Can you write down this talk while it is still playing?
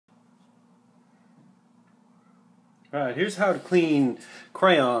Alright, here's how to clean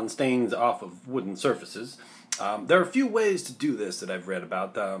crayon stains off of wooden surfaces. There are a few ways to do this that I've read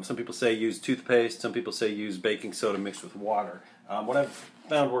about. Some people say use toothpaste, some people say use baking soda mixed with water. What I've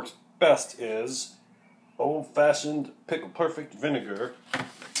found works best is old-fashioned pickle perfect vinegar,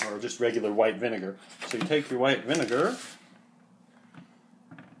 or just regular white vinegar. So you take your white vinegar,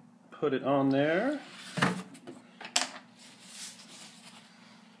 put it on there,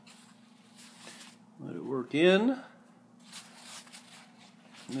 let it work in.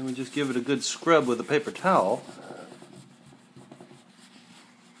 And then we just give it a good scrub with a paper towel.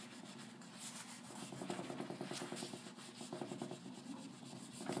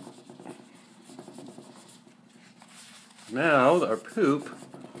 Now our poop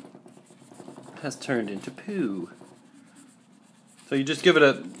has turned into poo. So you just give it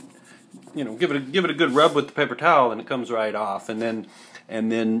a, give it a good rub with the paper towel, and it comes right off. And then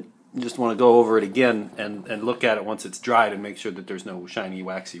you just want to go over it again and look at it once it's dried and make sure that there's no shiny,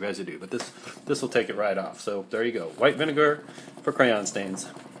 waxy residue. But this will take it right off. So there you go. White vinegar for crayon stains.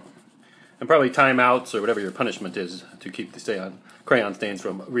 And probably timeouts or whatever your punishment is to keep the crayon stains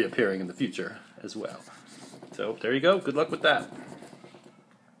from reappearing in the future as well. So there you go. Good luck with that.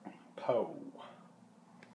 Po.